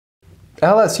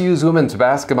LSU's women's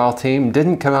basketball team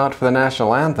didn't come out for the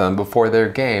national anthem before their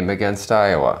game against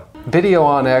Iowa. Video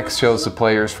on X shows the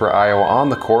players for Iowa on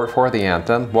the court for the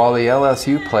anthem, while the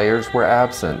LSU players were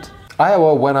absent.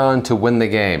 Iowa went on to win the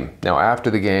game. Now after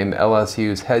the game,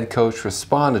 LSU's head coach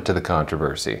responded to the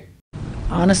controversy.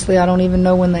 Honestly, I don't even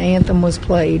know when the anthem was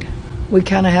played. We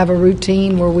kind of have a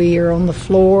routine where we are on the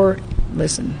floor.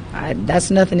 Listen,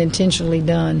 that's nothing intentionally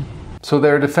done. So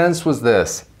their defense was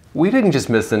this: we didn't just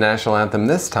miss the national anthem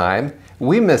this time,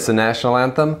 we miss the national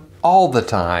anthem all the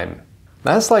time.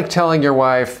 That's like telling your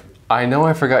wife, I know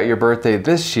I forgot your birthday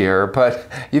this year, but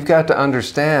you've got to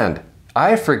understand,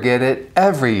 I forget it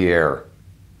every year.